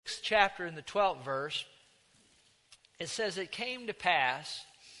chapter in the 12th verse, it says, "It came to pass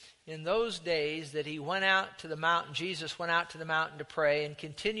in those days that he went out to the mountain," Jesus went out to the mountain to pray, "and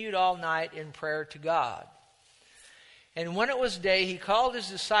continued all night in prayer to God. And when it was day, he called his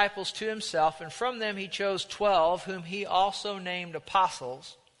disciples to himself, and from them he chose 12, whom he also named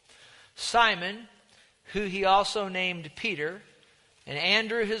apostles, Simon, who he also named Peter, and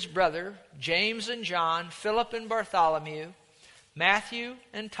Andrew his brother, James and John, Philip and Bartholomew, Matthew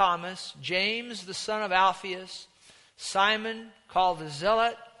and Thomas, James the son of Alphaeus, Simon called the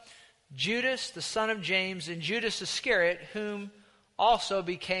Zealot, Judas the son of James, and Judas Iscariot, whom also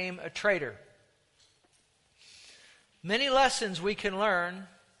became a traitor." Many lessons we can learn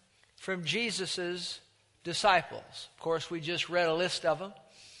from Jesus' disciples. Of course, we just read a list of them.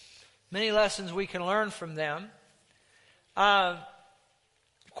 Many lessons we can learn from them. Of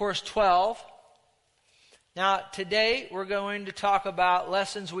course, 12. Now, today we're going to talk about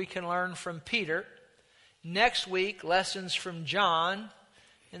lessons we can learn from Peter. Next week, lessons from John.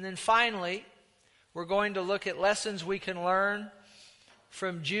 And then finally, we're going to look at lessons we can learn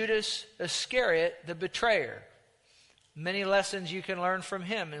from Judas Iscariot, the betrayer. Many lessons you can learn from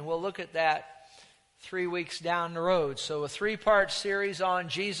him, and we'll look at that 3 weeks down the road. So a 3-part series on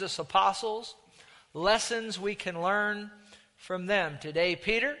Jesus' apostles, lessons we can learn from them. Today,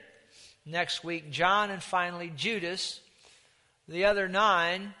 Peter. Next week, John. And finally, Judas. The other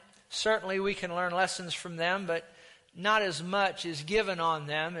 9, certainly we can learn lessons from them, but not as much is given on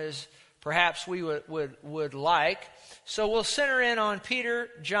them as perhaps we would like. So we'll center in on Peter,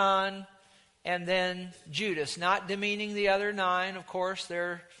 John, and then Judas. Not demeaning the other 9, of course.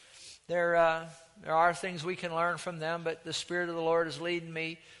 There are things we can learn from them, but the Spirit of the Lord is leading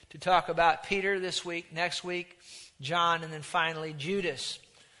me to talk about Peter this week, next week, John, and then finally Judas.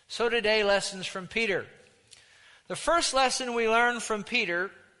 So today, lessons from Peter. The first lesson we learn from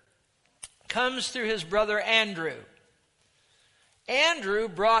Peter comes through his brother Andrew. Andrew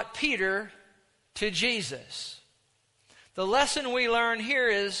brought Peter to Jesus. The lesson we learn here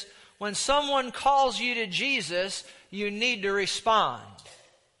is when someone calls you to Jesus, you need to respond.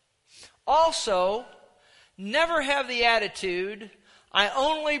 Also, never have the attitude, "I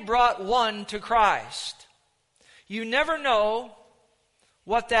only brought one to Christ." You never know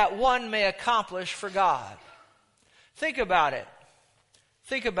what that one may accomplish for God. Think about it.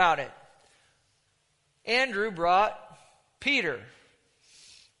 Think about it. Andrew brought Peter.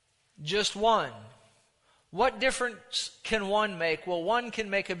 Just one. What difference can one make? Well, one can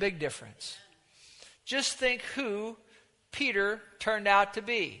make a big difference. Just think who Peter turned out to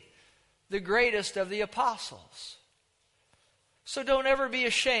be. The greatest of the apostles. So don't ever be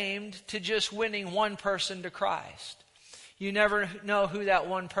ashamed to just winning one person to Christ. You never know who that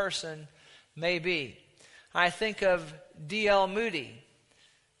one person may be. I think of D.L. Moody,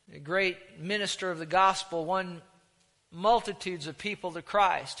 a great minister of the gospel, won multitudes of people to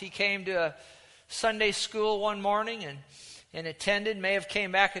Christ. He came to a Sunday school one morning and attended, may have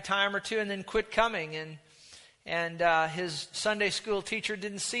came back a time or two and then quit coming. And his Sunday school teacher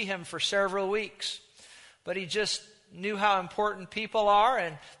didn't see him for several weeks. But he just knew how important people are,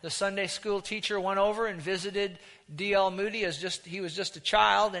 and the Sunday school teacher went over and visited D.L. Moody as he was just a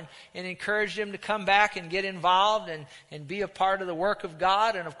child, and encouraged him to come back and get involved and be a part of the work of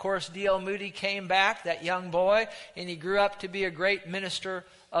God. And of course, D.L. Moody came back, that young boy, and he grew up to be a great minister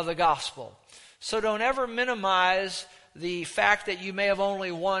of the gospel. So don't ever minimize the fact that you may have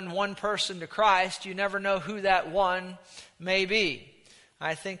only won one person to Christ. You never know who that one may be.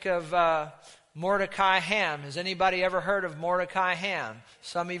 I think of Mordecai Ham. Has anybody ever heard of Mordecai Ham?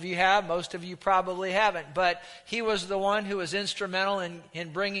 Some of you have, most of you probably haven't. But he was the one who was instrumental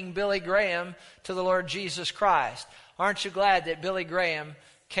in bringing Billy Graham to the Lord Jesus Christ. Aren't you glad that Billy Graham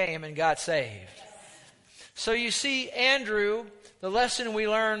came and got saved? So you see, Andrew, the lesson we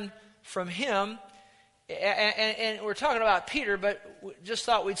learn from him, and we're talking about Peter, but just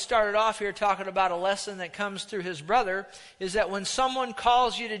thought we'd started off here talking about a lesson that comes through his brother, is that when someone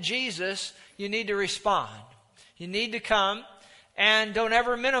calls you to Jesus, you need to respond. You need to come, and don't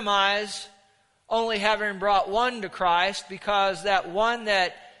ever minimize only having brought one to Christ, because that one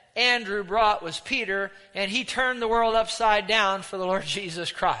that Andrew brought was Peter, and he turned the world upside down for the Lord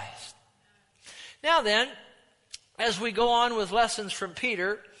Jesus Christ. Now then, as we go on with lessons from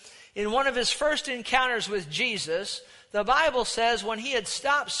Peter, in one of his first encounters with Jesus, the Bible says when he had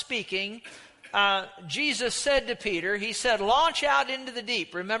stopped speaking, Jesus said to Peter, he said, "Launch out into the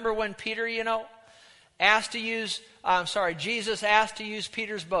deep." Remember when Peter, Jesus asked to use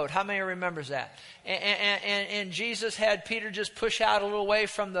Peter's boat. How many remembers that? And Jesus had Peter just push out a little way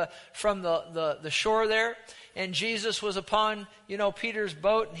from the shore there. and Jesus was upon, Peter's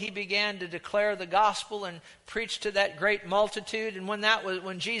boat, and he began to declare the gospel and preach to that great multitude. And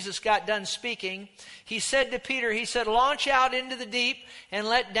when Jesus got done speaking, he said to Peter, he said, launch out into the deep and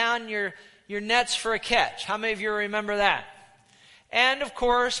let down your nets for a catch. How many of you remember that? And of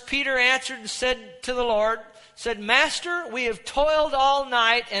course, Peter answered and said to the Lord, said, Master, we have toiled all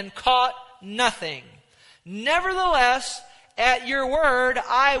night and caught nothing. Nevertheless, at your word,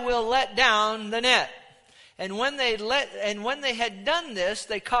 I will let down the net. And when they had done this,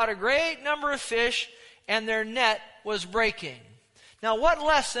 they caught a great number of fish, and their net was breaking. Now, what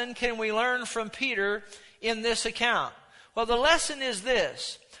lesson can we learn from Peter in this account? Well, the lesson is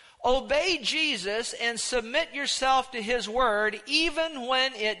this. Obey Jesus and submit yourself to His word, even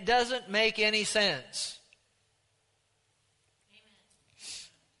when it doesn't make any sense.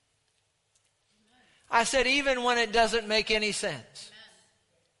 I said, even when it doesn't make any sense.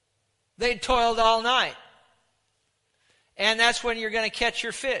 They toiled all night. And that's when you're going to catch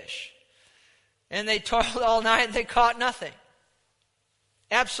your fish. And they toiled all night and they caught nothing.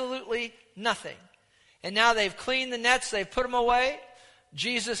 Absolutely nothing. And now they've cleaned the nets, they've put them away.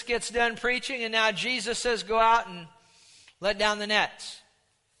 Jesus gets done preaching, and now Jesus says, go out and let down the nets.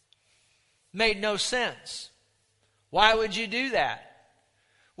 Made no sense. Why would you do that?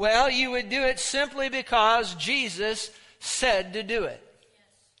 Well, you would do it simply because Jesus said to do it.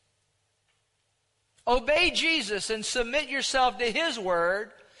 Obey Jesus and submit yourself to His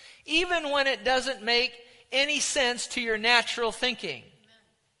word, even when it doesn't make any sense to your natural thinking.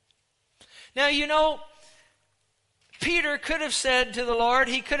 Now, Peter could have said to the Lord,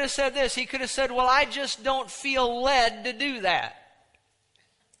 he could have said this, he could have said, well, I just don't feel led to do that.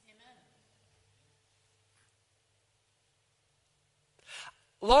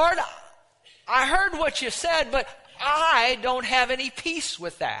 Lord, I heard what you said, but I don't have any peace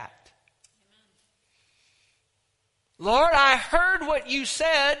with that. Lord, I heard what you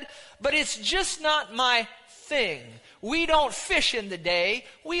said, but it's just not my thing. We don't fish in the day,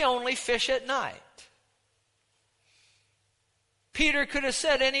 we only fish at night. Peter could have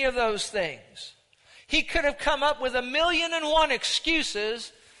said any of those things. He could have come up with 1,000,001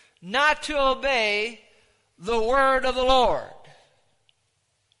 excuses not to obey the word of the Lord.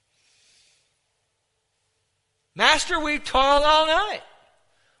 Master, we've toiled all night.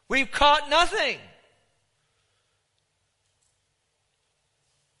 We've caught nothing.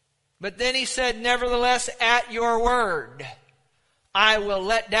 But then he said, nevertheless, at your word, I will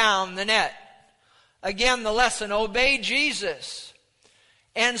let down the net. Again, the lesson, obey Jesus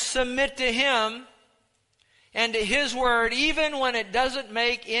and submit to Him and to His word, even when it doesn't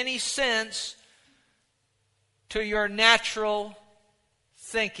make any sense to your natural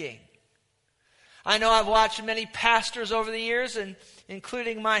thinking. I know I've watched many pastors over the years, and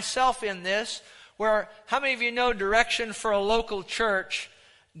including myself in this, where how many of you know direction for a local church,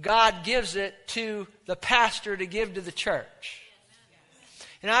 God gives it to the pastor to give to the church?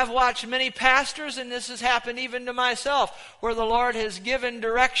 And I've watched many pastors, and this has happened even to myself, where the Lord has given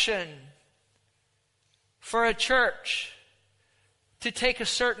direction for a church to take a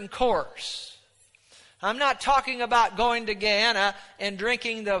certain course. I'm not talking about going to Guyana and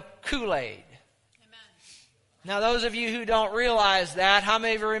drinking the Kool-Aid. Now, those of you who don't realize that, how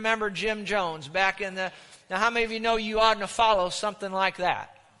many of you remember Jim Jones back in the... Now, how many of you know you ought to follow something like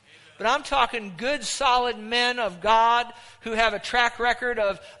that? But I'm talking good, solid men of God who have a track record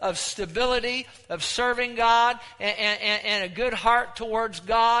of stability, of serving God, and a good heart towards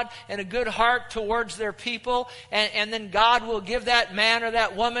God, and a good heart towards their people. And then God will give that man or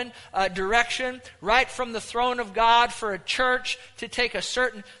that woman direction right from the throne of God for a church to take a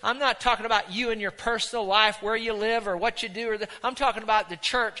certain... I'm not talking about you and your personal life, where you live or what you do. I'm talking about the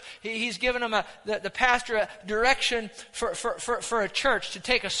church. He's given them the pastor a direction for a church to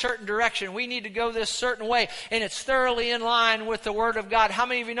take a certain direction. We need to go this certain way, and it's thoroughly in line with the Word of God. How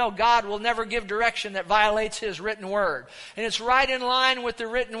many of you know God will never give direction that violates His written Word? And it's right in line with the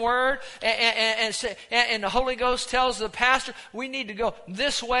written Word, and the Holy Ghost tells the pastor, we need to go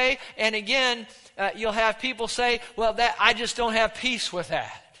this way. And again, you'll have people say, well, that I just don't have peace with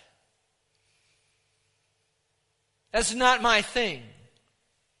that. That's not my thing.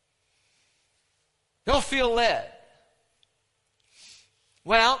 Don't feel led.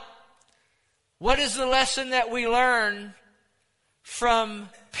 Well, what is the lesson that we learn from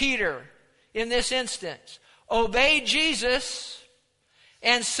Peter in this instance? Obey Jesus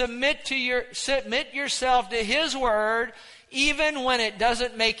and submit yourself to His word, even when it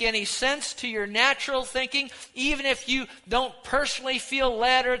doesn't make any sense to your natural thinking, even if you don't personally feel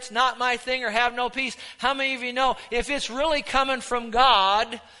led or it's not my thing or have no peace. How many of you know if it's really coming from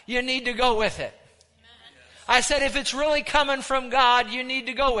God, you need to go with it? I said, if it's really coming from God, you need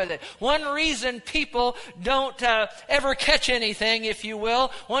to go with it. One reason people don't ever catch anything, if you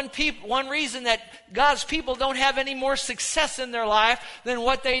will, one reason that God's people don't have any more success in their life than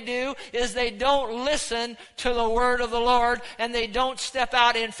what they do is they don't listen to the word of the Lord and they don't step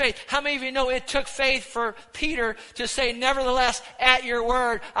out in faith. How many of you know it took faith for Peter to say, nevertheless, at your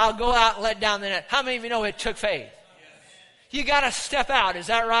word, I'll go out and let down the net? How many of you know it took faith? You got to step out, is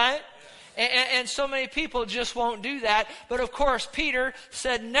that right? And so many people just won't do that. But of course, Peter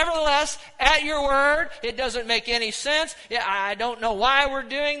said, nevertheless, at your word. It doesn't make any sense. I don't know why we're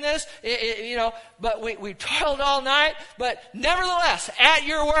doing this. But we toiled all night. But nevertheless, at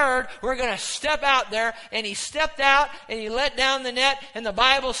your word, we're going to step out there. And he stepped out and he let down the net. And the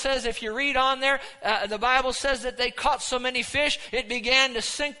Bible says, if you read on there, the Bible says that they caught so many fish, it began to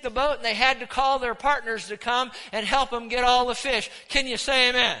sink the boat. And they had to call their partners to come and help them get all the fish. Can you say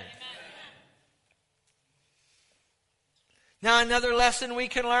amen? Now, another lesson we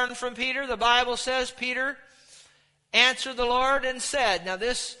can learn from Peter, the Bible says Peter answered the Lord and said, now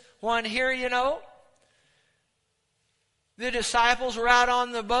this one here, the disciples were out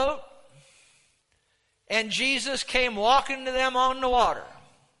on the boat and Jesus came walking to them on the water.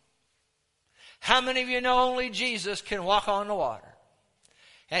 How many of you know only Jesus can walk on the water?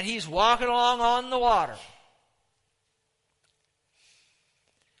 And he's walking along on the water.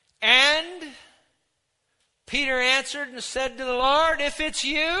 And Peter answered and said to the Lord, if it's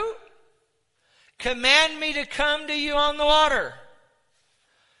you, command me to come to you on the water.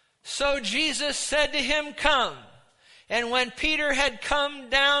 So Jesus said to him, come. And when Peter had come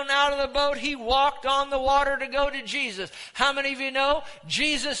down out of the boat, he walked on the water to go to Jesus. How many of you know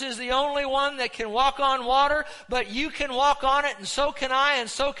Jesus is the only one that can walk on water, but you can walk on it, and so can I, and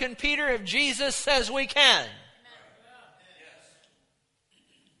so can Peter if Jesus says we can.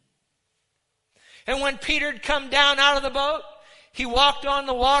 And when Peter had come down out of the boat, he walked on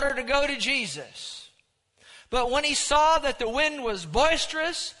the water to go to Jesus. But when he saw that the wind was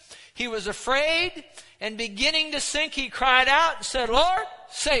boisterous, he was afraid, and beginning to sink, he cried out and said, Lord,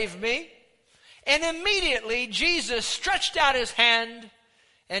 save me. And immediately Jesus stretched out his hand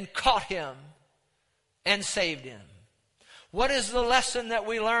and caught him and saved him. What is the lesson that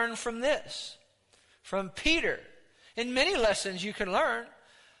we learn from this? From Peter. And many lessons you can learn.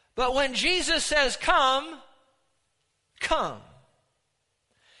 But when Jesus says, come, come.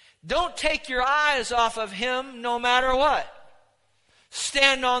 Don't take your eyes off of him no matter what.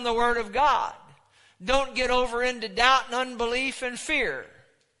 Stand on the word of God. Don't get over into doubt and unbelief and fear.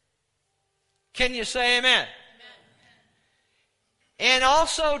 Can you say amen? Amen. And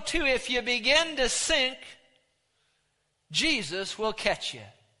also, too, if you begin to sink, Jesus will catch you.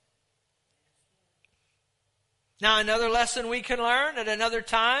 Now, another lesson we can learn at another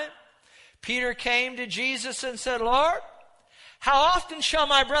time. Peter came to Jesus and said, Lord, how often shall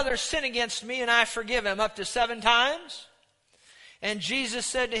my brother sin against me and I forgive him? Up to 7 times? And Jesus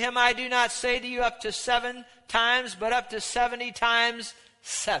said to him, I do not say to you up to 7 times, but up to 70 times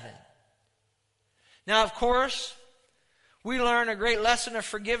 7. Now, of course, we learn a great lesson of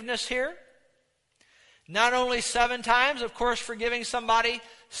forgiveness here. Not only 7 times, of course, forgiving somebody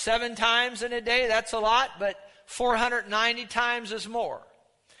 7 times in a day, that's a lot, but 490 times is more.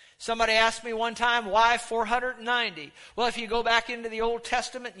 Somebody asked me one time, why 490? Well, if you go back into the Old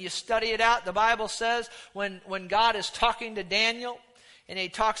Testament and you study it out, the Bible says when God is talking to Daniel, and he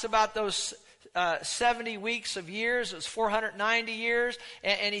talks about those 70 weeks of years, it's 490 years,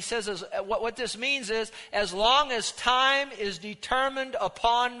 and he says what this means is, as long as time is determined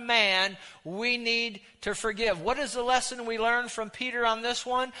upon man, we need to forgive. What is the lesson we learn from Peter on this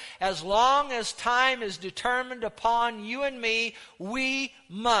one? As long as time is determined upon you and me, we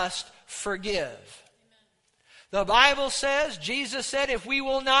must forgive. The Bible says, Jesus said, if we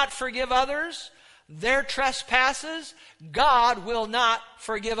will not forgive others their trespasses, God will not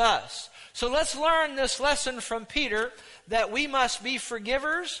forgive us. So let's learn this lesson from Peter, that we must be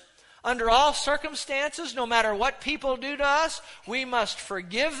forgivers under all circumstances. No matter what people do to us, we must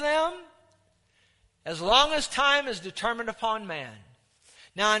forgive them as long as time is determined upon man.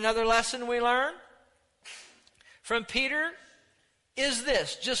 Now, another lesson we learn from Peter is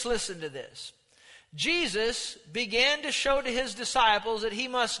this. Just listen to this. Jesus began to show to his disciples that he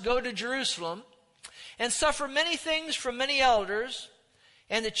must go to Jerusalem and suffer many things from many elders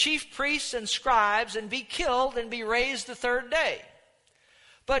and the chief priests and scribes, and be killed and be raised the 3rd day.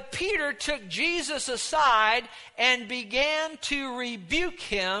 But Peter took Jesus aside and began to rebuke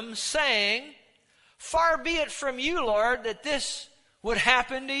him, saying, far be it from you, Lord, that this would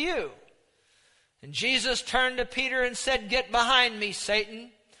happen to you. And Jesus turned to Peter and said, get behind me, Satan.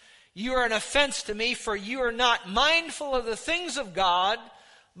 You are an offense to me, for you are not mindful of the things of God,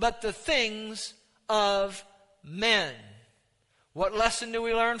 but the things of men. What lesson do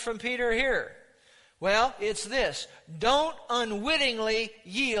we learn from Peter here? Well, it's this. Don't unwittingly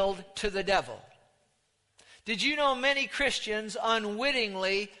yield to the devil. Did you know many Christians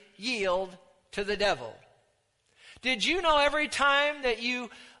unwittingly yield to the devil? Did you know every time that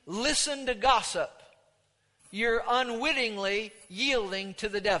you listen to gossip, you're unwittingly yielding to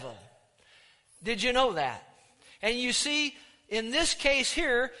the devil? Did you know that? And you see, in this case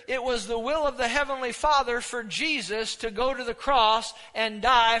here, it was the will of the Heavenly Father for Jesus to go to the cross and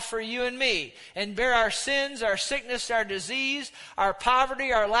die for you and me, and bear our sins, our sickness, our disease, our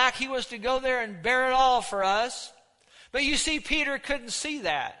poverty, our lack. He was to go there and bear it all for us. But you see, Peter couldn't see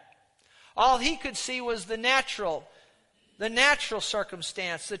that. All he could see was the natural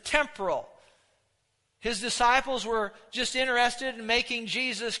circumstance, the temporal. His disciples were just interested in making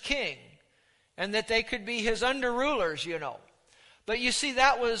Jesus king, and that they could be his under-rulers, you know. But you see,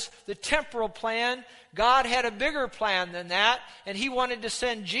 that was the temporal plan. God had a bigger plan than that, and he wanted to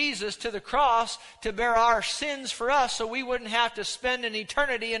send Jesus to the cross to bear our sins for us so we wouldn't have to spend an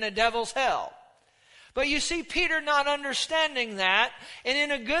eternity in a devil's hell. But you see, Peter not understanding that,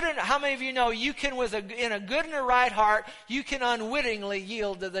 and how many of you know you can, in a good and a right heart, you can unwittingly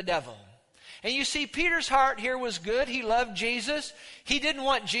yield to the devil? And you see, Peter's heart here was good. He loved Jesus. He didn't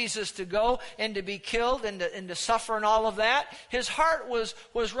want Jesus to go and to be killed and to suffer and all of that. His heart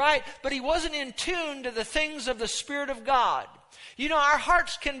was right, but he wasn't in tune to the things of the Spirit of God. You know, our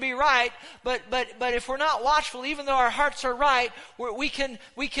hearts can be right, but if we're not watchful, even though our hearts are right, we can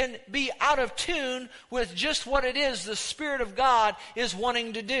be out of tune with just what it is the Spirit of God is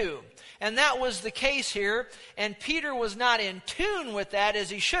wanting to do. And that was the case here, and Peter was not in tune with that as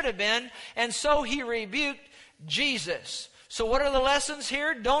he should have been, and so he rebuked Jesus. So what are the lessons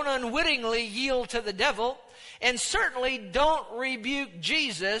here? Don't unwittingly yield to the devil, and certainly don't rebuke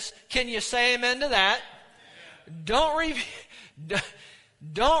Jesus. Can you say amen to that? Don't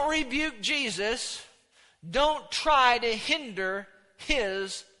rebuke Jesus. Don't try to hinder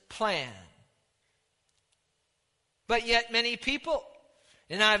his plan. But yet many people,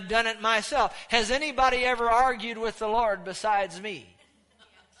 and I've done it myself. Has anybody ever argued with the Lord besides me?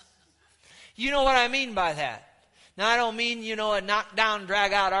 You know what I mean by that. Now, I don't mean, a knock-down,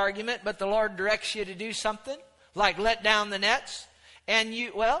 drag-out argument, but the Lord directs you to do something, like let down the nets. And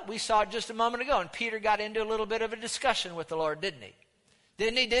we saw it just a moment ago, and Peter got into a little bit of a discussion with the Lord, didn't he?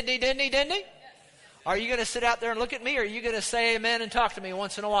 Didn't he? Are you going to sit out there and look at me, or are you going to say amen and talk to me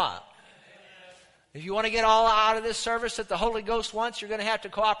once in a while? If you want to get all out of this service that the Holy Ghost wants, you're going to have to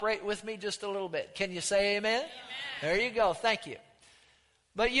cooperate with me just a little bit. Can you say amen? Amen. There you go. Thank you.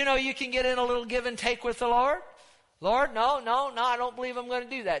 But you can get in a little give and take with the Lord. Lord, no, I don't believe I'm going to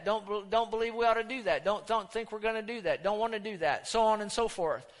do that. Don't believe we ought to do that. Don't think we're going to do that. Don't want to do that. So on and so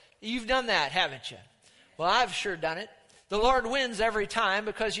forth. You've done that, haven't you? Well, I've sure done it. The Lord wins every time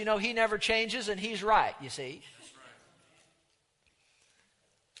because, he never changes and he's right, you see.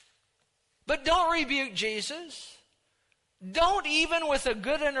 But don't rebuke Jesus. Don't, even with a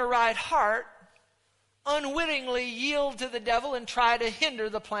good and a right heart, unwittingly yield to the devil and try to hinder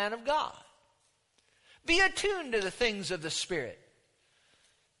the plan of God. Be attuned to the things of the Spirit.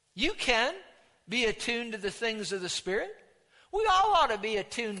 You can be attuned to the things of the Spirit. We all ought to be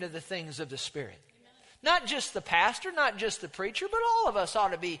attuned to the things of the Spirit. Not just the pastor, not just the preacher, but all of us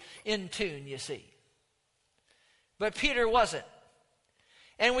ought to be in tune, you see. But Peter wasn't.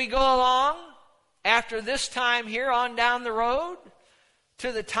 And we go along after this time here on down the road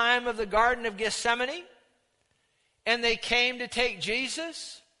to the time of the Garden of Gethsemane. And they came to take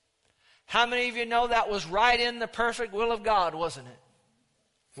Jesus. How many of you know that was right in the perfect will of God, wasn't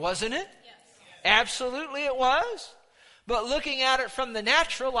it? Wasn't it? Yes. Absolutely it was. But looking at it from the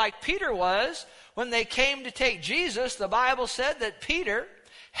natural, like Peter was, when they came to take Jesus, the Bible said that Peter,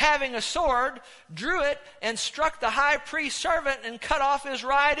 having a sword, drew it and struck the high priest's servant and cut off his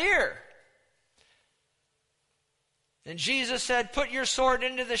right ear. And Jesus said, "Put your sword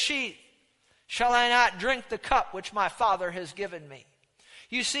into the sheath. Shall I not drink the cup which my Father has given me?"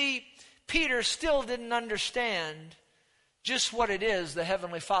 You see, Peter still didn't understand just what it is the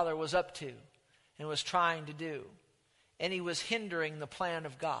Heavenly Father was up to and was trying to do. And he was hindering the plan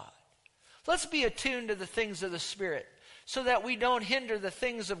of God. Let's be attuned to the things of the Spirit so that we don't hinder the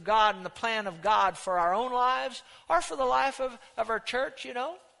things of God and the plan of God for our own lives or for the life of our church,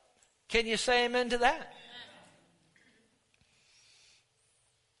 Can you say amen to that? Amen.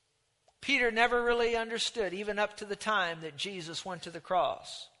 Peter never really understood, even up to the time that Jesus went to the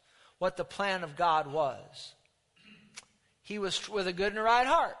cross, what the plan of God was. He was with a good and a right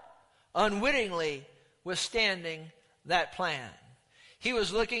heart. unwittingly withstanding that plan. He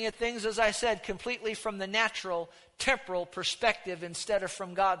was looking at things, as I said, completely from the natural, temporal perspective instead of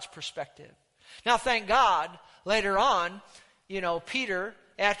from God's perspective. Now, thank God, later on, Peter,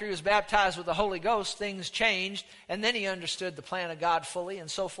 after he was baptized with the Holy Ghost, things changed, and then he understood the plan of God fully, and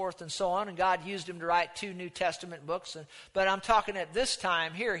so forth and so on, and God used him to write 2 New Testament books. But I'm talking at this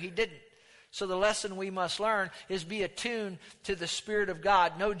time here, he didn't. So the lesson we must learn is be attuned to the Spirit of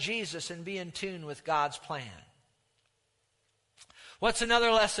God, know Jesus, and be in tune with God's plan. What's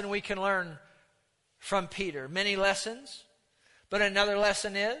another lesson we can learn from Peter? Many lessons, but another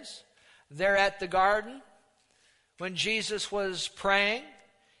lesson is, there at the garden, when Jesus was praying,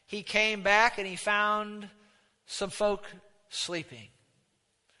 he came back and he found some folk sleeping.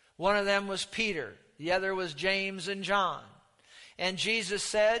 One of them was Peter. The other was James and John. And Jesus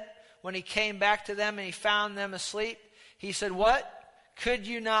said, when he came back to them and he found them asleep, he said, "What? Could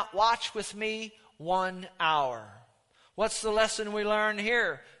you not watch with me 1 hour?" What's the lesson we learn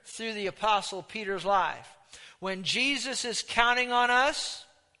here through the Apostle Peter's life? When Jesus is counting on us,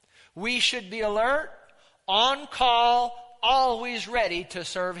 we should be alert, on call, always ready to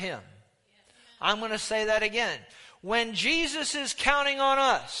serve him. I'm going to say that again. When Jesus is counting on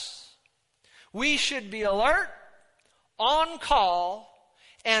us, we should be alert, on call,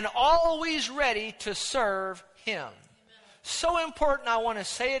 and always ready to serve him. So important, I want to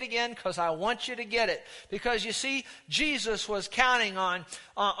say it again because I want you to get it. Because you see, Jesus was counting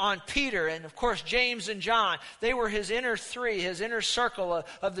on Peter and, of course, James and John. They were his inner 3, his inner circle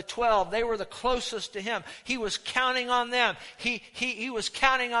of the 12. They were the closest to him. He was counting on them. He was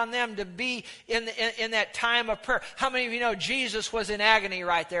counting on them to be in that time of prayer. How many of you know Jesus was in agony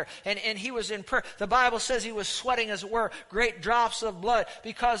right there? And he was in prayer. The Bible says he was sweating, as it were, great drops of blood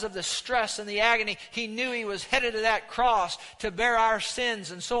because of the stress and the agony. He knew he was headed to that cross to bear our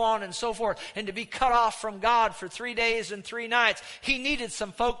sins and so on and so forth, and to be cut off from God for 3 days and 3 nights. He needed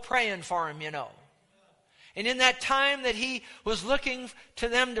some folk praying for him, And in that time that he was looking to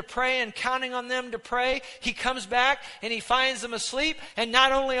them to pray and counting on them to pray, he comes back and he finds them asleep. And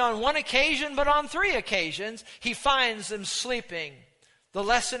not only on 1 occasion, but on 3 occasions, he finds them sleeping. The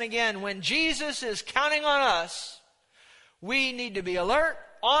lesson again, when Jesus is counting on us, we need to be alert,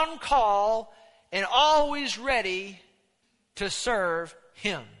 on call, and always ready to serve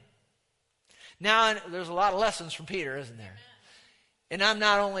him. Now, there's a lot of lessons from Peter, isn't there? And I'm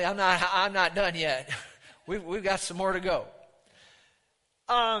not done yet. We've got some more to go.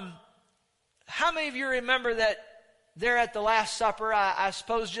 How many of you remember that there at the Last Supper, I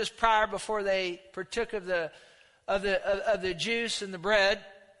suppose just prior, before they partook of the juice and the bread,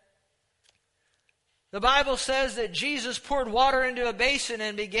 the Bible says that Jesus poured water into a basin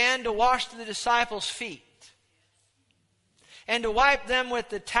and began to wash the disciples' feet, and to wipe them with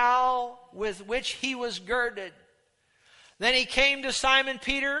the towel with which he was girded. Then he came to Simon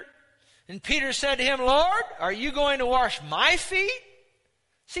Peter, and Peter said to him, "Lord, are you going to wash my feet?"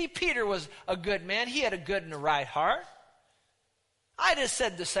 See, Peter was a good man. He had a good and a right heart. I'd have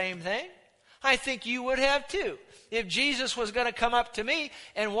said the same thing. I think you would have too. If Jesus was going to come up to me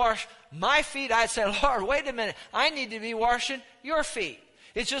and wash my feet, I'd say, "Lord, wait a minute. I need to be washing your feet."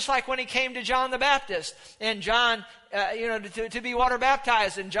 It's just like when he came to John the Baptist, and John, to be water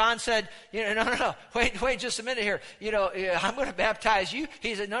baptized, and John said, no, wait just a minute here. I'm going to baptize you.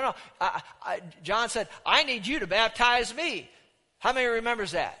 He said, no. John said, "I need you to baptize me." How many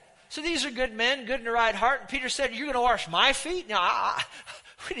remembers that? So these are good men, good in the right heart. And Peter said, "You're going to wash my feet?" Now,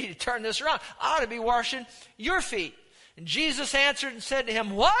 we need to turn this around. I ought to be washing your feet. And Jesus answered and said to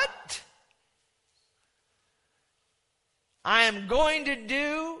him, "What I am going to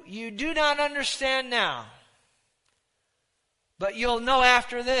do, you do not understand now, but you'll know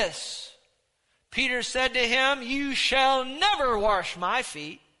after this." Peter said to him, "You shall never wash my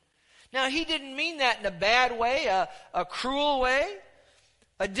feet." Now, he didn't mean that in a bad way, a cruel way,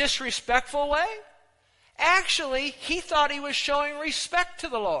 a disrespectful way. Actually, he thought he was showing respect to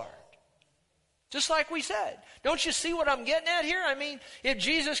the Lord. Just like we said. Don't you see what I'm getting at here? I mean, if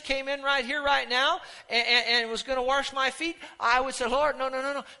Jesus came in right here, right now, and was going to wash my feet, I would say, "Lord,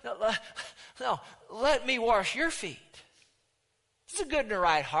 no, let me wash your feet." It's a good and a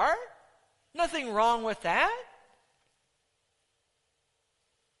right heart. Nothing wrong with that.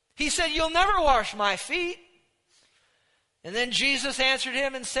 He said, "You'll never wash my feet." And then Jesus answered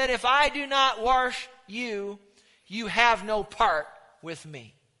him and said, "If I do not wash you, you have no part with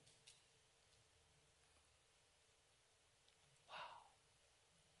me."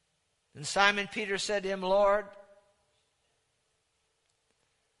 And Simon Peter said to him, "Lord,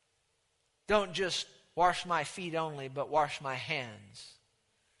 don't just wash my feet only, but wash my hands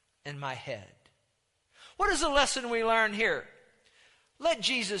and my head. What is the lesson we learn here? Let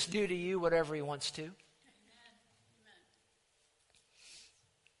Jesus do to you whatever he wants to.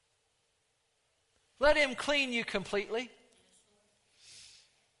 Let him clean you completely.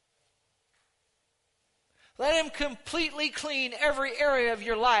 Let him completely clean every area of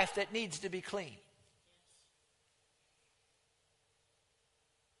your life that needs to be clean.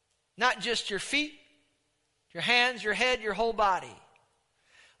 Not just your feet, your hands, your head, your whole body.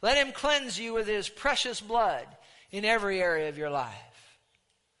 Let him cleanse you with his precious blood in every area of your life.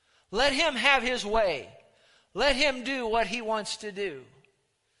 Let him have his way. Let him do what he wants to do.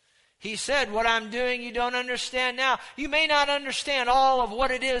 He said, what I'm doing you don't understand now. You may not understand all of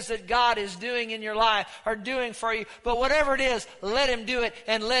what it is that God is doing in your life or doing for you, but whatever it is, let him do it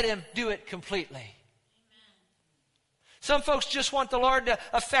and let him do it completely. Some folks just want the Lord to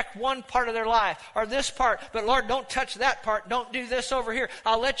affect one part of their life or this part, but Lord, don't touch that part. Don't do this over here.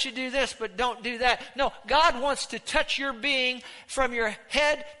 I'll let you do this, but don't do that. No, God wants to touch your being from your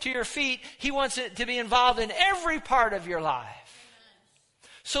head to your feet. He wants it to be involved in every part of your life.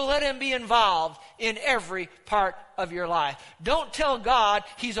 So let him be involved in every part of your life. Don't tell God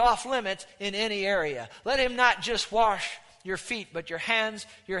he's off limits in any area. Let him not just wash your feet, but your hands,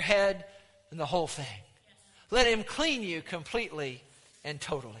 your head, and the whole thing. Let him clean you completely and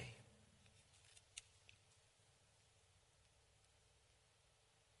totally.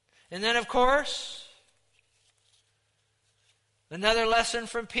 And then, of course, another lesson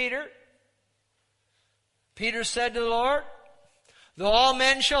from Peter. Peter said to the Lord, though all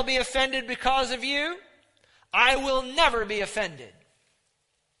men shall be offended because of you, I will never be offended.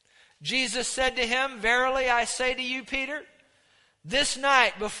 Jesus said to him, verily I say to you, Peter, this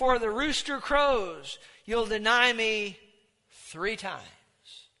night before the rooster crows, you'll deny me 3 times.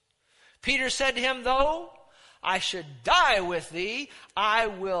 Peter said to him, though I should die with thee, I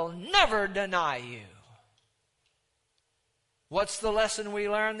will never deny you. What's the lesson we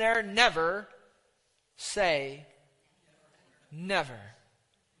learn there? Never say never.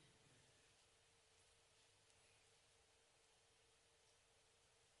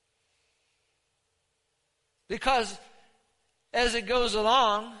 Because as it goes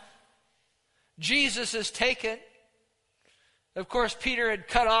along, Jesus is taken. Of course, Peter had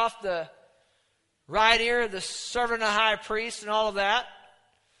cut off the right ear of the servant of the high priest and all of that.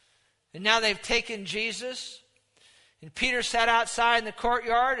 And now they've taken Jesus. And Peter sat outside in the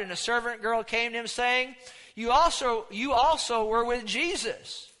courtyard, and a servant girl came to him saying, You also were with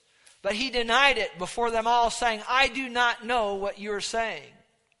Jesus. But he denied it before them all, saying, I do not know what you are saying.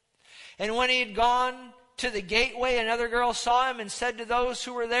 And when he had gone to the gateway, another girl saw him and said to those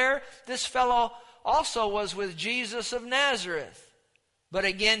who were there, this fellow also was with Jesus of Nazareth. But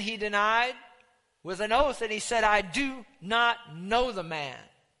again he denied with an oath, and he said, I do not know the man.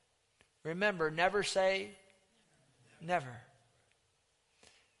 Remember, never say never.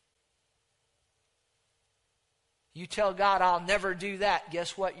 You tell God, I'll never do that.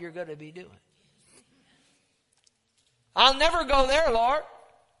 Guess what you're going to be doing? I'll never go there, Lord.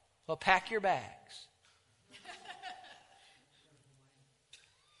 Well, pack your bags.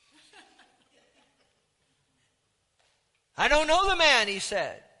 I don't know the man, he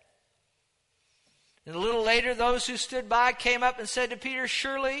said. And a little later, those who stood by came up and said to Peter,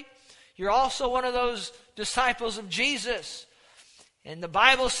 surely you're also one of those disciples of Jesus. And the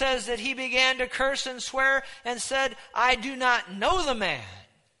Bible says that he began to curse and swear and said, I do not know the man.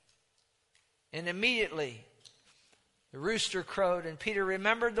 And immediately the rooster crowed, and Peter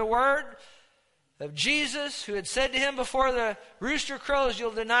remembered the word of Jesus, who had said to him, before the rooster crows,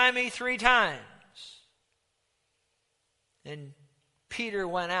 you'll deny me 3 times. And Peter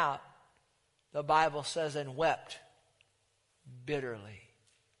went out, the Bible says, and wept bitterly,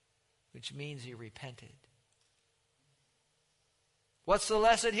 which means he repented. What's the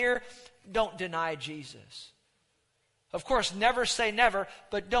lesson here? Don't deny Jesus. Of course, never say never,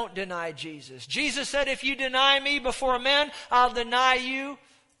 but don't deny Jesus. Jesus said, if you deny me before men, I'll deny you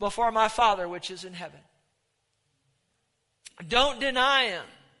before my Father which is in heaven. Don't deny him.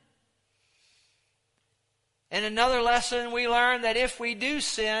 And another lesson we learn, that if we do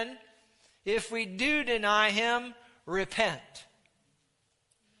sin, if we do deny him, repent.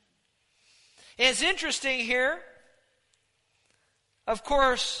 And it's interesting here. Of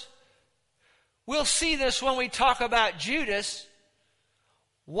course, we'll see this when we talk about Judas.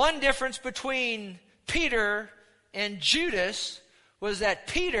 One difference between Peter and Judas was that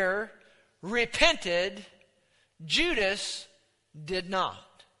Peter repented, Judas did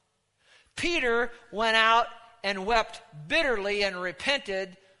not. Peter went out and wept bitterly and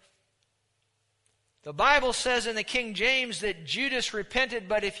repented. The Bible says in the King James that Judas repented,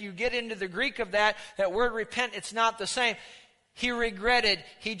 but if you get into the Greek of that word repent, it's not the same. He regretted.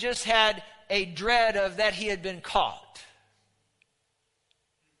 He just had a dread of that he had been caught.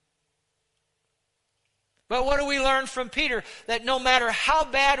 But what do we learn from Peter? That no matter how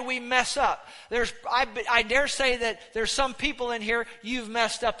bad we mess up, I dare say that there's some people in here, you've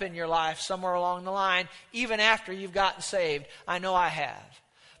messed up in your life somewhere along the line, even after you've gotten saved. I know I have.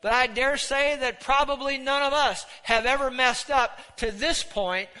 But I dare say that probably none of us have ever messed up to this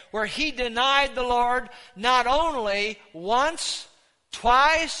point where he denied the Lord not only once,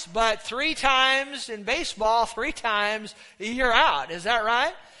 twice, but 3 times. In baseball, 3 times, you're out. Is that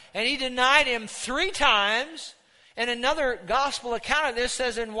right? And he denied him 3 times. And another gospel account of this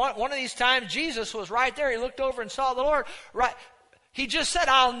says in one of these times, Jesus was right there. He looked over and saw the Lord. Right. He just said,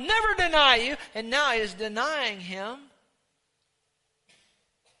 I'll never deny you. And now he is denying him.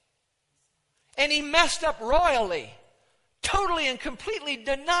 And he messed up royally. Totally and completely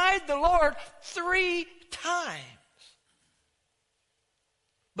denied the Lord 3 times.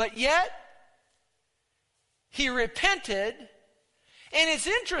 But yet, he repented. And it's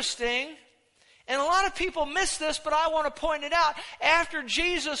interesting, and a lot of people miss this, but I want to point it out. After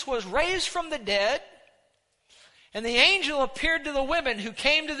Jesus was raised from the dead, and the angel appeared to the women who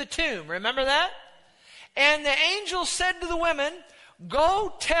came to the tomb. Remember that? And the angel said to the women,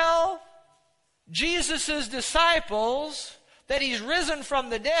 go tell Jesus' disciples that he's risen from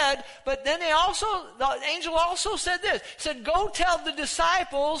the dead. But then the angel also said this. He said, go tell the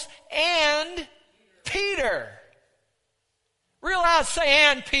disciples and Peter. Real loud, say,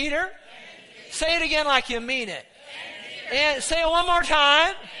 and Peter. Say it again like you mean it. And say it one more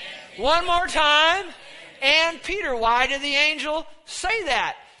time. One more time. And Peter. Why did the angel say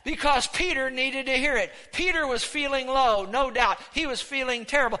that? Because Peter needed to hear it. Peter was feeling low, no doubt. He was feeling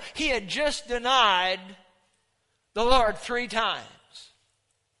terrible. He had just denied the Lord 3 times.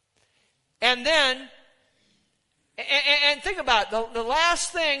 And then, and think about it, the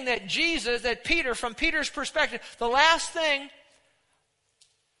last thing that Peter, from Peter's perspective, the last thing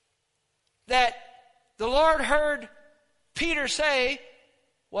that the Lord heard Peter say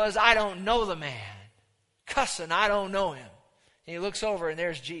was, I don't know the man. Cussing, I don't know him. And he looks over and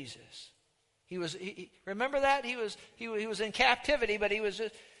there's Jesus. Remember that? He was in captivity, but he was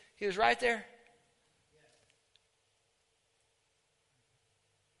right there.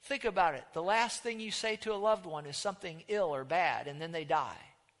 Think about it. The last thing you say to a loved one is something ill or bad, and then they die.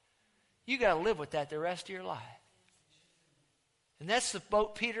 You got to live with that the rest of your life. And that's the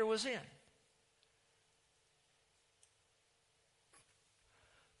boat Peter was in.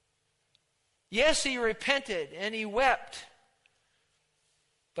 Yes, he repented and he wept.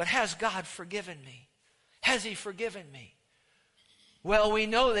 But has God forgiven me? Has he forgiven me? Well, we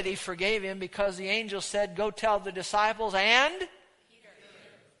know that he forgave him because the angel said, go tell the disciples and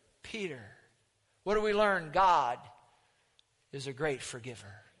Peter. What do we learn? God is a great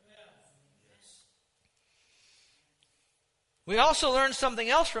forgiver. We also learn something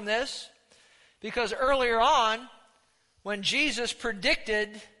else from this, because earlier on, when Jesus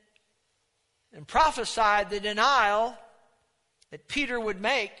predicted and prophesied the denial that Peter would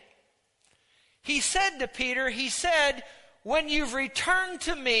make, he said to Peter, when you've returned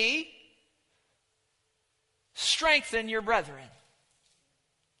to me, strengthen your brethren.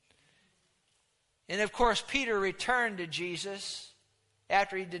 And of course, Peter returned to Jesus.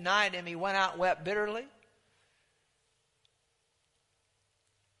 After he denied him, he went out and wept bitterly.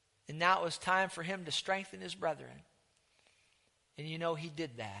 And now it was time for him to strengthen his brethren. And you know, he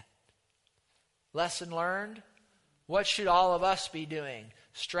did that. Lesson learned. What should all of us be doing?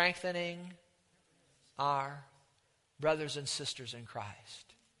 Strengthening our brothers and sisters in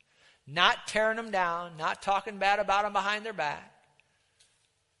Christ. Not tearing them down, not talking bad about them behind their back,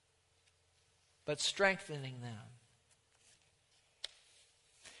 but strengthening them.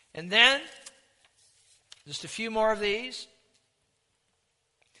 And then, just a few more of these.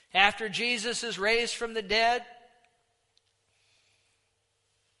 After Jesus is raised from the dead,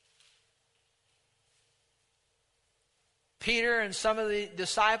 Peter and some of the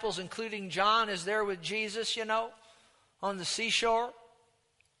disciples, including John, is there with Jesus, on the seashore.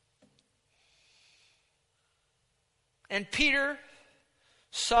 And Peter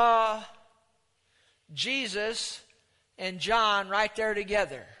saw Jesus and John right there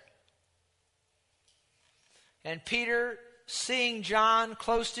together. And Peter, seeing John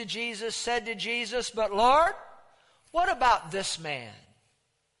close to Jesus, said to Jesus, but Lord, what about this man?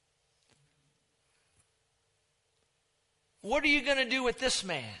 What are you going to do with this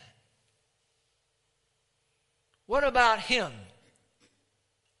man? What about him?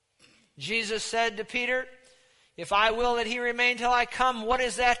 Jesus said to Peter, if I will that he remain till I come, what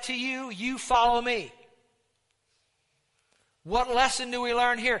is that to you? You follow me. What lesson do we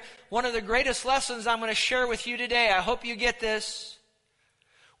learn here? One of the greatest lessons I'm going to share with you today. I hope you get this.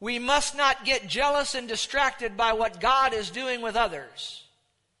 We must not get jealous and distracted by what God is doing with others.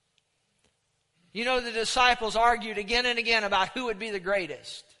 You know, the disciples argued again and again about who would be the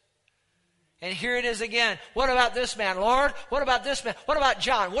greatest. And here it is again. What about this man, Lord? What about this man? What about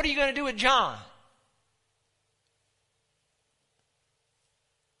John? What are you going to do with John?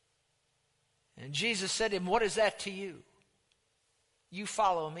 And Jesus said to him, what is that to you? You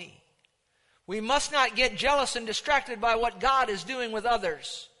follow me. We must not get jealous and distracted by what God is doing with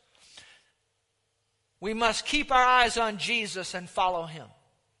others. We must keep our eyes on Jesus and follow him.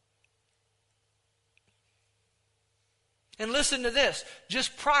 And listen to this.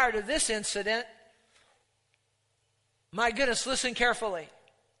 Just prior to this incident, my goodness, listen carefully.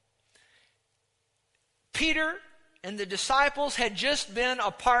 Peter and the disciples had just been a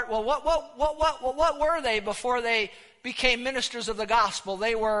part. Well, what were they before they became ministers of the gospel?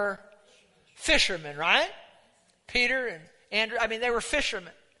 They were fishermen, right? Peter and Andrew, they were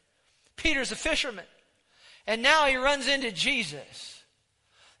fishermen. Peter's a fisherman. And now he runs into Jesus.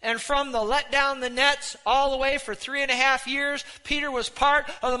 And from the let down the nets all the way for 3.5 years, Peter was part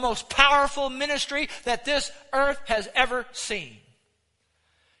of the most powerful ministry that this earth has ever seen.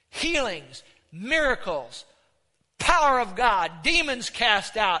 Healings, miracles, power of God, demons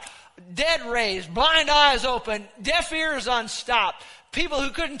cast out, dead raised, blind eyes open, deaf ears unstopped. People who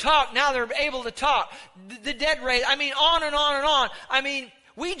couldn't talk, now they're able to talk. The dead raised, on and on and on.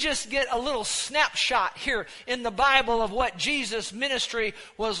 We just get a little snapshot here in the Bible of what Jesus' ministry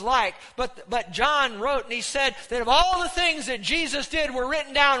was like. But John wrote and he said that if all the things that Jesus did were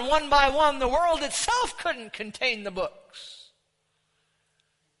written down one by one, the world itself couldn't contain the books.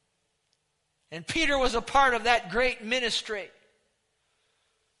 And Peter was a part of that great ministry.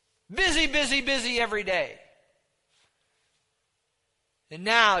 Busy, busy, busy every day. And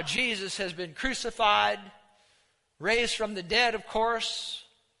now Jesus has been crucified, raised from the dead, of course.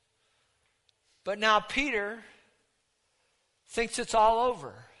 But now Peter thinks it's all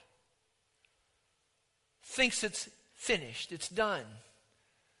over. Thinks it's finished. It's done.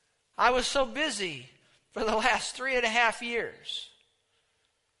 I was so busy for the last 3.5 years.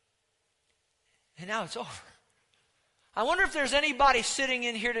 And now it's over. I wonder if there's anybody sitting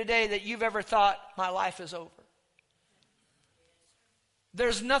in here today that you've ever thought, my life is over.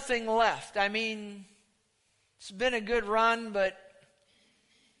 There's nothing left. It's been a good run, but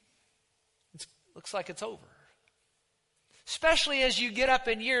it looks like it's over. Especially as you get up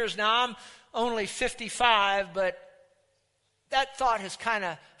in years. Now, I'm only 55, but that thought has kind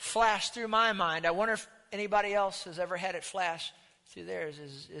of flashed through my mind. I wonder if anybody else has ever had it flash through theirs.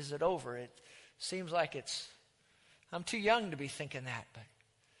 Is it over? It seems like I'm too young to be thinking that, but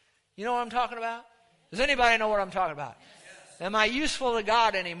you know what I'm talking about? Does anybody know what I'm talking about? Yes. Am I useful to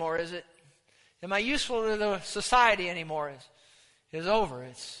God anymore? Am I useful to the society anymore? It's over.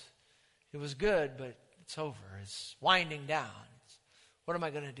 It was good, but it's over. It's winding down. What am I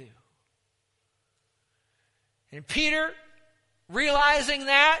going to do? And Peter, realizing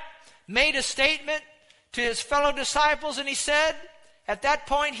that, made a statement to his fellow disciples, and he said, at that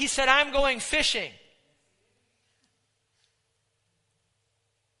point, he said, I'm going fishing.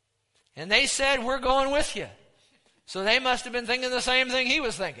 And they said, we're going with you. So they must have been thinking the same thing he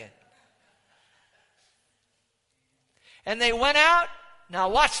was thinking. And they went out. Now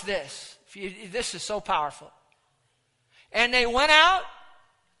watch this. This is so powerful. And they went out,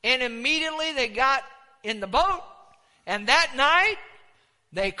 and immediately they got in the boat, and that night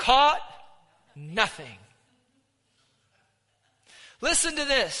they caught nothing. Listen to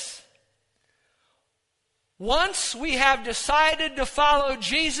this. Once we have decided to follow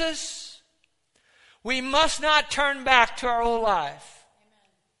Jesus, we must not turn back to our old life.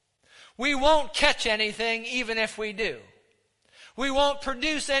 We won't catch anything even if we do. We won't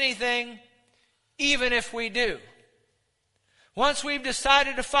produce anything even if we do. Once we've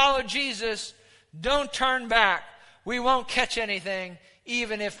decided to follow Jesus, don't turn back. We won't catch anything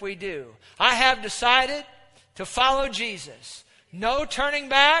even if we do. I have decided to follow Jesus. No turning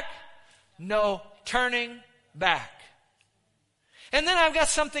back, no turning back. And then I've got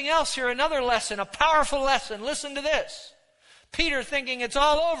something else here, another lesson, a powerful lesson. Listen to this. Peter thinking it's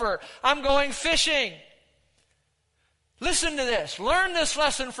all over. I'm going fishing. Listen to this. Learn this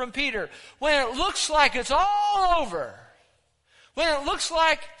lesson from Peter. When it looks like it's all over, when it looks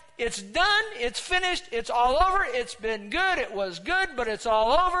like it's done, it's finished, it's all over, it's been good, it was good, but it's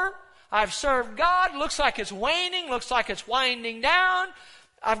all over. I've served God, looks like it's waning, looks like it's winding down.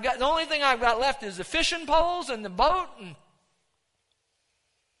 the only thing I've got left is the fishing poles and the boat. And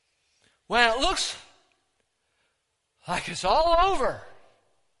when it looks like it's all over,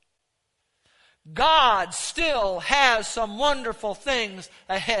 God still has some wonderful things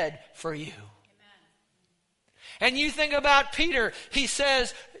ahead for you. And you think about Peter. He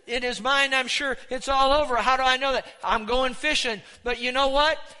says in his mind, I'm sure, it's all over. How do I know that? I'm going fishing. But you know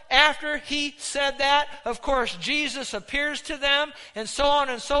what? After he said that, of course, Jesus appears to them and so on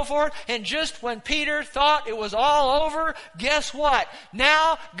and so forth. And just when Peter thought it was all over, guess what?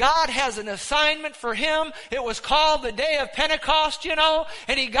 Now God has an assignment for him. It was called the day of Pentecost,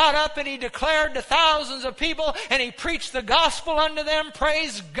 and he got up and he declared to thousands of people and he preached the gospel unto them.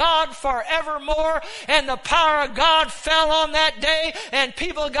 Praise God forevermore. And the power of God fell on that day and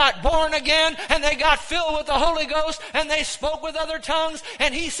people got born again and they got filled with the Holy Ghost and they spoke with other tongues.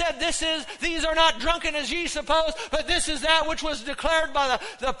 And he said, these are not drunken as ye suppose, but this is that which was declared by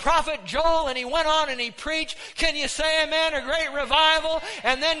the prophet Joel. And he went on and he preached. Can you say amen? A great revival.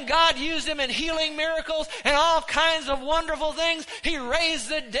 And then God used him in healing miracles and all kinds of wonderful things. He raised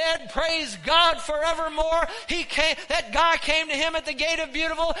the dead. Praise God forevermore. That guy came to him at the gate of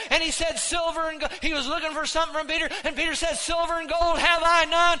Beautiful and he said, silver and gold. He was looking for something from Peter, and Peter said, silver and gold have I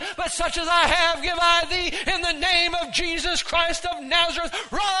none, but such as I have give I thee. In the name of Jesus Christ of Nazareth,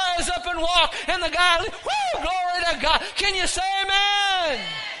 rise up and walk. And the guy, whoo, glory to God. Can you say amen?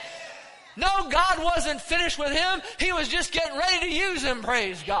 No, God wasn't finished with him. He was just getting ready to use him,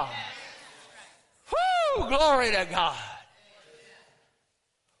 praise God. Whoo, glory to God.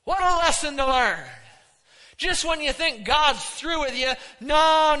 What a lesson to learn. Just when you think God's through with you,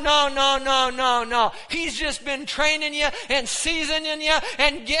 no. He's just been training you and seasoning you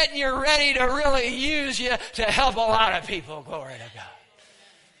and getting you ready to really use you to help a lot of people. Glory to God.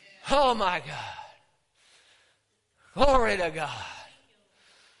 Oh my God. Glory to God.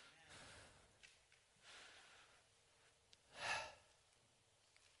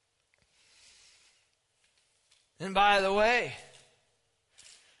 And by the way,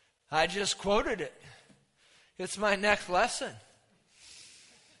 I just quoted it. It's my next lesson.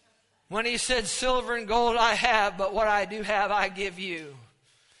 When he said, silver and gold I have, but what I do have I give you.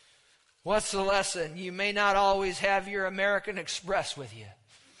 What's the lesson? You may not always have your American Express with you.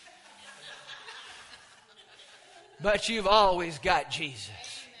 But you've always got Jesus.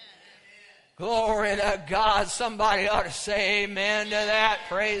 Glory to God. Somebody ought to say amen to that.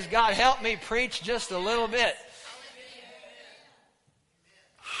 Praise God. Help me preach just a little bit.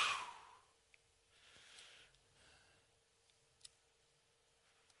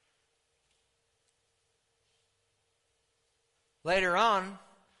 Later on,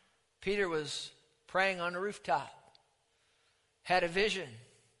 Peter was praying on the rooftop. Had a vision.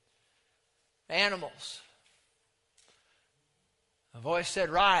 Animals. A voice said,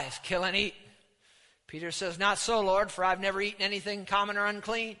 rise, kill and eat. Peter says, not so, Lord, for I've never eaten anything common or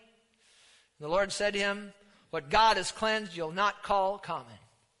unclean. The Lord said to him, what God has cleansed, you'll not call common.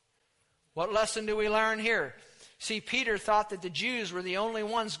 What lesson do we learn here? See, Peter thought that the Jews were the only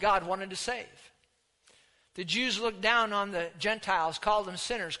ones God wanted to save. The Jews looked down on the Gentiles, called them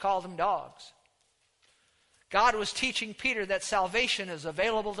sinners, called them dogs. God was teaching Peter that salvation is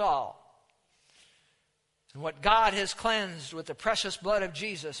available to all. And what God has cleansed with the precious blood of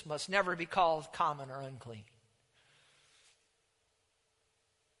Jesus must never be called common or unclean.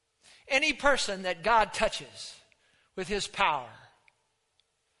 Any person that God touches with his power,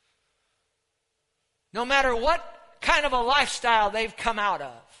 no matter what kind of a lifestyle they've come out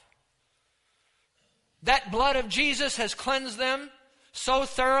of, that blood of Jesus has cleansed them so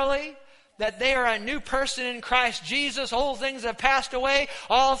thoroughly that they are a new person in Christ Jesus. Old things have passed away.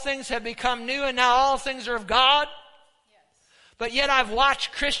 All things have become new, and now all things are of God. Yes. But yet I've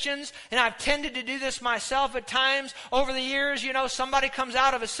watched Christians, and I've tended to do this myself at times over the years. Somebody comes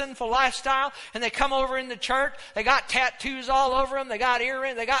out of a sinful lifestyle, and they come over in the church. They got tattoos all over them. They got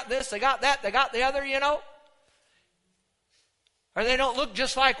earrings. They got this. They got that. They got the other, Or they don't look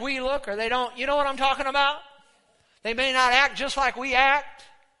just like we look, or they don't, you know what I'm talking about? They may not act just like we act.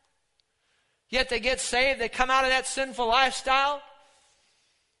 Yet they get saved, they come out of that sinful lifestyle,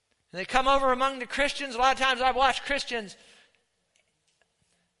 and they come over among the Christians. A lot of times I've watched Christians.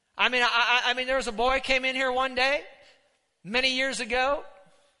 I mean, there was a boy came in here one day, many years ago,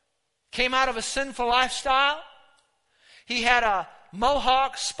 came out of a sinful lifestyle. He had a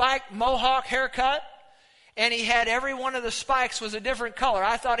spiked mohawk haircut. And he had every one of the spikes was a different color.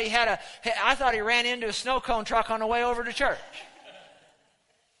 I thought he ran into a snow cone truck on the way over to church.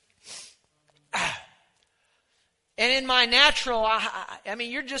 And in my natural, I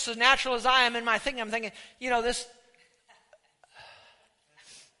mean, you're just as natural as I am in my thinking. I'm thinking, this.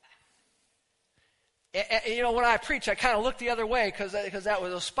 You know, when I preach, I kind of look the other way because that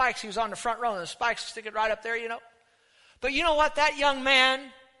was those spikes. He was on the front row, and the spikes sticking right up there, you know. But you know what? That young man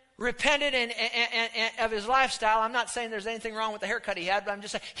repented and of his lifestyle. I'm not saying there's anything wrong with the haircut he had, but I'm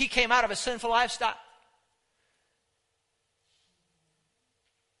just saying he came out of a sinful lifestyle.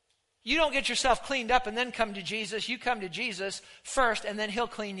 You don't get yourself cleaned up and then come to Jesus. You come to Jesus first, and then He'll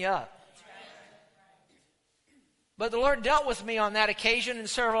clean you up. But the Lord dealt with me on that occasion and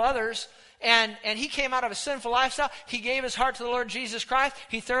several others, and he came out of a sinful lifestyle. He gave his heart to the Lord Jesus Christ.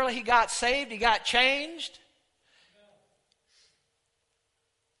 He got saved. He got changed.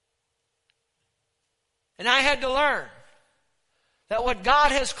 And I had to learn that what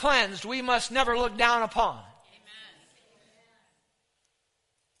God has cleansed, we must never look down upon.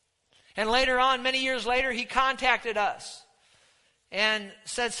 And later on, many years later, he contacted us and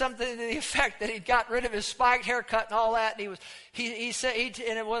said something to the effect that he'd got rid of his spiked haircut and all that. And he said,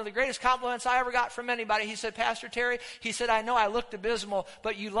 and one of the greatest compliments I ever got from anybody, he said, Pastor Terry, he said, I know I looked abysmal,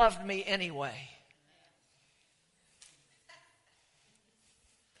 but you loved me anyway.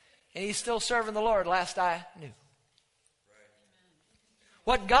 And he's still serving the Lord, last I knew.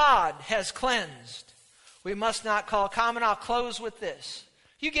 What God has cleansed, we must not call common. I'll close with this.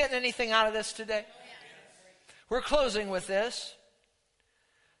 You getting anything out of this today? We're closing with this.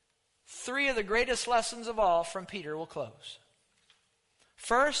 3 of the greatest lessons of all from Peter will close.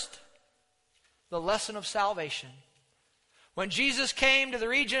 First, the lesson of salvation. When Jesus came to the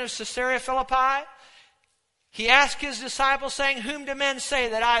region of Caesarea Philippi, He asked His disciples, saying, Whom do men say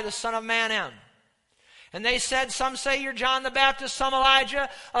that I, the Son of Man, am? And they said, Some say you're John the Baptist, some Elijah,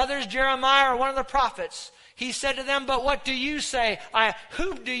 others Jeremiah or one of the prophets. He said to them, But what do you say?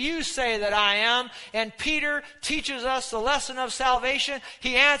 Whom do you say that I am? And Peter teaches us the lesson of salvation.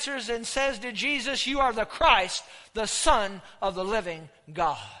 He answers and says to Jesus, You are the Christ, the Son of the living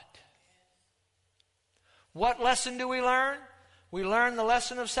God. What lesson do we learn? We learn the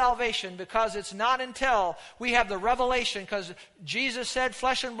lesson of salvation because it's not until we have the revelation, because Jesus said,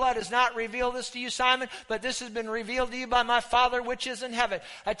 Flesh and blood has not revealed this to you, Simon, but this has been revealed to you by my Father which is in heaven.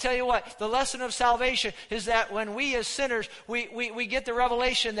 I tell you what, the lesson of salvation is that when we as sinners, we get the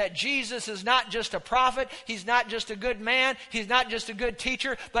revelation that Jesus is not just a prophet, He's not just a good man, He's not just a good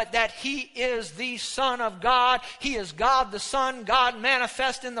teacher, but that He is the Son of God. He is God the Son, God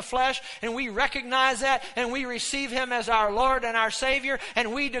manifest in the flesh, and we recognize that, and we receive Him as our Lord and our Savior,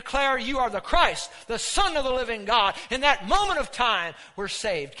 and we declare You are the Christ, the Son of the living God. In that moment of time, we're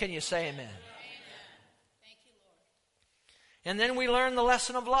saved. Can you say amen? Amen. Thank you, Lord. And then we learn the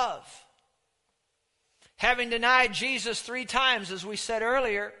lesson of love. Having denied Jesus 3 times, as we said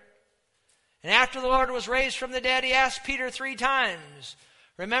earlier, and after the Lord was raised from the dead, He asked Peter 3 times.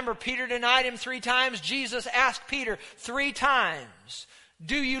 Remember, Peter denied Him 3 times. Jesus asked Peter 3 times,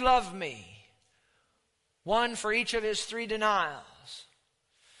 Do you love me? 1 for each of His 3 denials.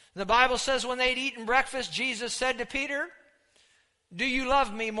 The Bible says when they'd eaten breakfast, Jesus said to Peter, Do you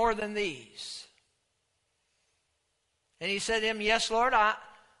love me more than these? And he said to him, Yes, Lord,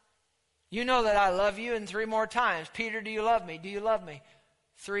 you know that I love you. And 3 more times, Peter, do you love me? Do you love me?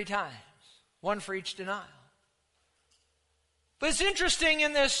 3 times. 1 for each denial. But it's interesting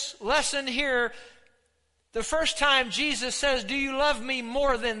in this lesson here, the first time Jesus says, Do you love me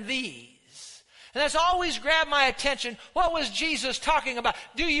more than these? And that's always grabbed my attention. What was Jesus talking about?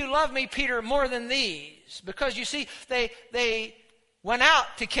 Do you love me, Peter, more than these? Because you see, they went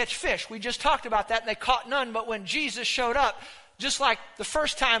out to catch fish. We just talked about that, and they caught none. But when Jesus showed up, just like the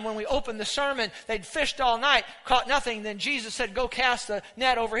first time when we opened the sermon, they'd fished all night, caught nothing. Then Jesus said, Go cast the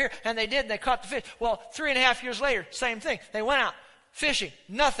net over here. And they did, and they caught the fish. Well, 3.5 years later, same thing. They went out fishing,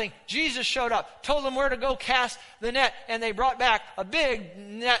 nothing. Jesus showed up, told them where to go cast the net, and they brought back a big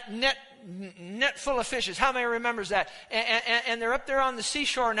net full of fishes. How many remembers that? And they're up there on the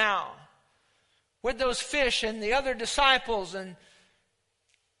seashore now with those fish and the other disciples, and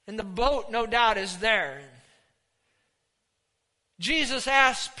the boat, no doubt, is there. Jesus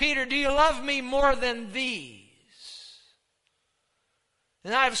asked Peter, Do you love me more than these?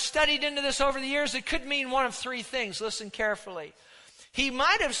 And I've studied into this over the years. It could mean one of 3 things. Listen carefully. He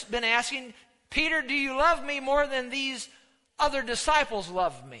might have been asking, Peter, do you love me more than these other disciples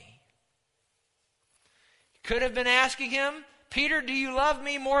love me? Could have been asking him, Peter, do you love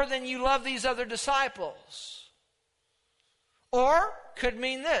me more than you love these other disciples? Or could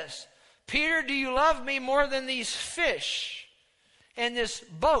mean this, Peter, do you love me more than these fish and this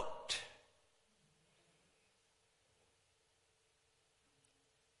boat?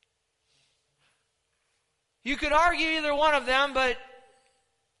 You could argue either one of them, but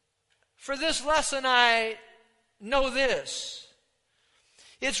for this lesson I know this.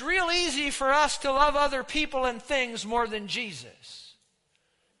 It's real easy for us to love other people and things more than Jesus.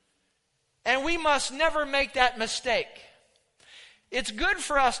 And we must never make that mistake. It's good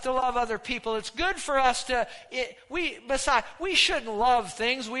for us to love other people. It's good for us to, besides, we shouldn't love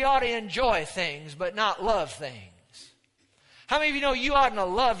things. We ought to enjoy things, but not love things. How many of you know you ought to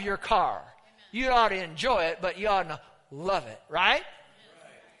love your car? You ought to enjoy it, but you ought to love it, right?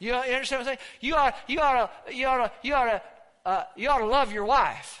 You understand what I'm saying? You ought to love your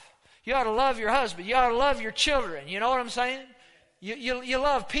wife. You ought to love your husband. You ought to love your children. You know what I'm saying? You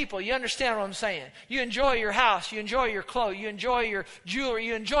love people. You understand what I'm saying? You enjoy your house. You enjoy your clothes. You enjoy your jewelry.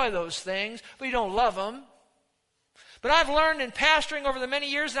 You enjoy those things, but you don't love them. But I've learned in pastoring over the many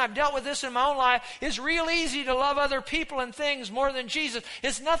years, and I've dealt with this in my own life, it's real easy to love other people and things more than Jesus.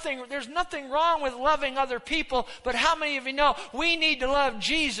 There's nothing wrong with loving other people, but how many of you know we need to love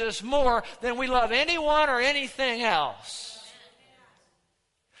Jesus more than we love anyone or anything else?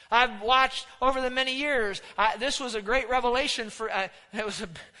 I've watched over the many years. This was a great revelation for.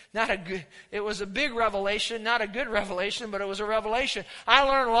 It was a big revelation, not a good revelation, but it was a revelation. I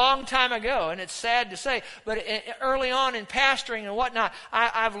learned a long time ago, and it's sad to say, but early on in pastoring and whatnot,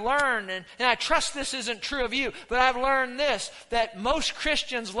 I've learned, and I trust this isn't true of you, but I've learned this: that most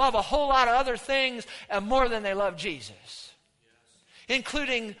Christians love a whole lot of other things more than they love Jesus,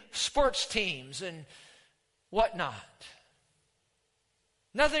 including sports teams and whatnot.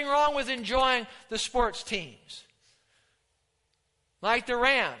 Nothing wrong with enjoying the sports teams. Like the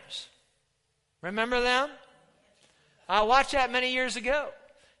Rams. Remember them? I watched that many years ago.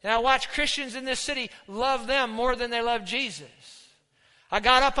 And I watched Christians in this city love them more than they love Jesus. I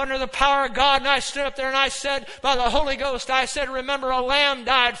got up under the power of God and I stood up there and I said, by the Holy Ghost, I said, remember, a lamb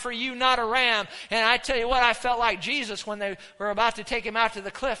died for you, not a ram. And I tell you what, I felt like Jesus when they were about to take him out to the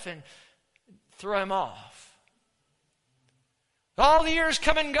cliff and throw him off. All the years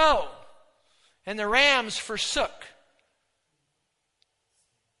come and go, and the Rams forsook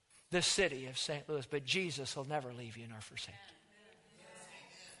the city of St. Louis. But Jesus will never leave you nor forsake you.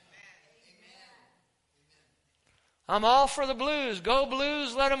 I'm all for the Blues. Go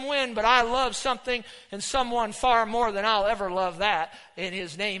Blues, let them win. But I love something and someone far more than I'll ever love that, and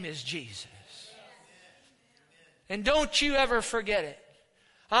his name is Jesus. And don't you ever forget it.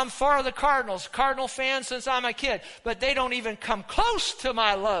 I'm for the Cardinals, Cardinal fan since I'm a kid, but they don't even come close to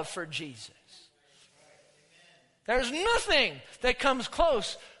my love for Jesus. There's nothing that comes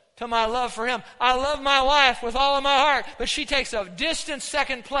close to my love for him. I love my wife with all of my heart, but she takes a distant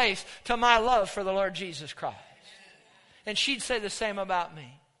second place to my love for the Lord Jesus Christ. And she'd say the same about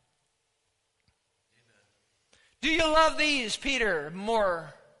me. Do you love these, Peter,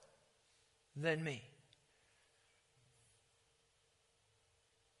 more than me?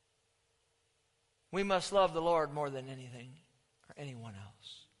 We must love the Lord more than anything or anyone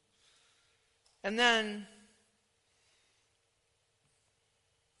else. And then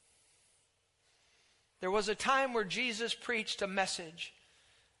there was a time where Jesus preached a message,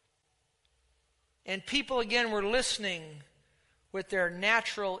 and people again were listening with their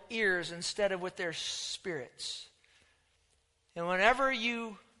natural ears instead of with their spirits. And whenever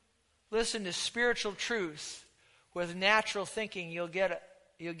you listen to spiritual truth with natural thinking, you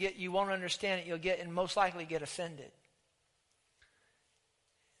won't understand it. And most likely get offended.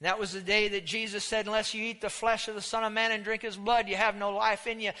 And that was the day that Jesus said, unless you eat the flesh of the Son of Man and drink his blood, you have no life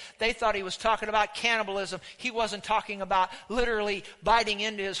in you. They thought he was talking about cannibalism. He wasn't talking about literally biting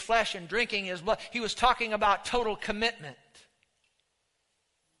into his flesh and drinking his blood. He was talking about total commitment.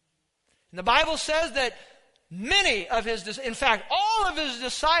 And the Bible says that many of in fact, all of his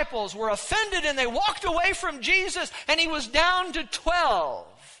disciples were offended and they walked away from Jesus, and he was down to 12.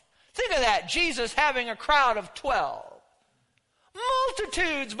 Think of that, Jesus having a crowd of 12.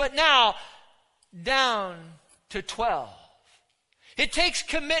 Multitudes, but now down to 12. It takes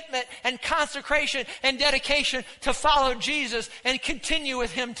commitment and consecration and dedication to follow Jesus and continue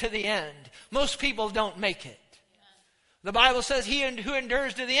with him to the end. Most people don't make it. The Bible says, he who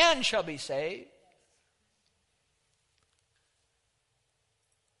endures to the end shall be saved.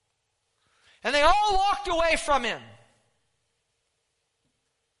 And they all walked away from him.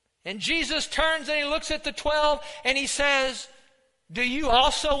 And Jesus turns and he looks at the 12 and he says, do you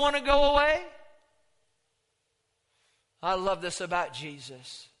also want to go away? I love this about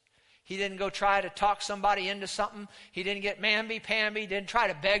Jesus. He didn't go try to talk somebody into something. He didn't get mamby-pamby. Didn't try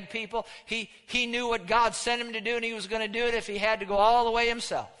to beg people. He knew what God sent him to do, and he was going to do it if he had to go all the way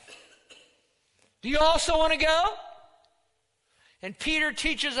himself. Do you also want to go? And Peter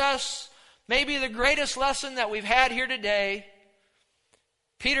teaches us maybe the greatest lesson that we've had here today.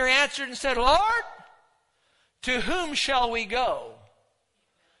 Peter answered and said, Lord, to whom shall we go?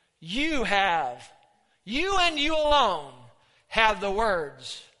 you and you alone have the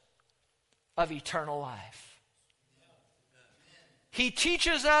words of eternal life. He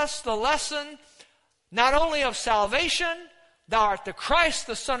teaches us the lesson not only of salvation, thou art the Christ,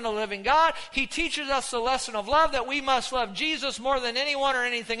 the Son of the living God. He teaches us the lesson of love, that we must love Jesus more than anyone or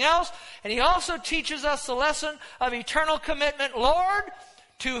anything else. And he also teaches us the lesson of eternal commitment. Lord,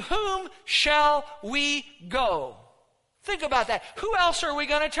 to whom shall we go? Think about that. Who else are we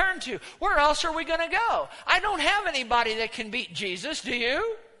going to turn to? Where else are we going to go? I don't have anybody that can beat Jesus, do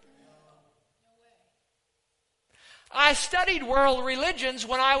you? I studied world religions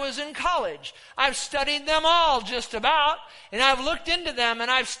when I was in college. I've studied them all just about, and I've looked into them,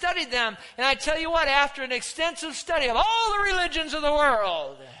 and I've studied them. And I tell you what, after an extensive study of all the religions of the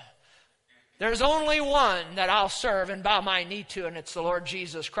world, there's only one that I'll serve and bow my knee to, and it's the Lord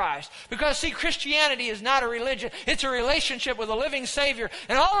Jesus Christ. Because, see, Christianity is not a religion. It's a relationship with a living Savior.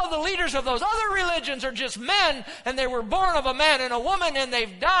 And all of the leaders of those other religions are just men, and they were born of a man and a woman, and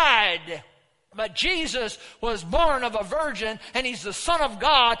they've died. But Jesus was born of a virgin, and he's the Son of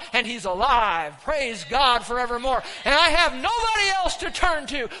God, and he's alive. Praise God forevermore. And I have nobody else to turn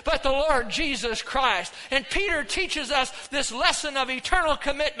to but the Lord Jesus Christ. And Peter teaches us this lesson of eternal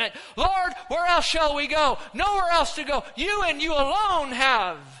commitment. Lord, where else shall we go? Nowhere else to go. You and you alone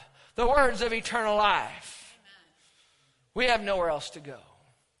have the words of eternal life. We have nowhere else to go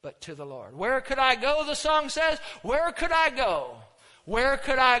but to the Lord. Where could I go, the song says? Where could I go? Where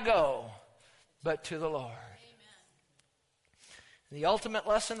could I go but to the Lord? Amen. The ultimate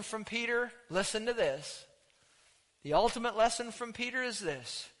lesson from Peter, listen to this. The ultimate lesson from Peter is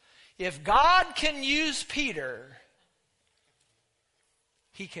this. If God can use Peter,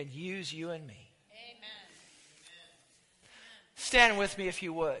 he can use you and me. Amen. Stand with me if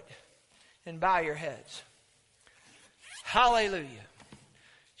you would, and bow your heads. Hallelujah.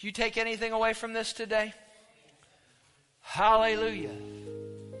 Did you take anything away from this today? Hallelujah.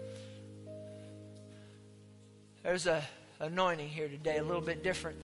 There's an anointing here today, a little bit different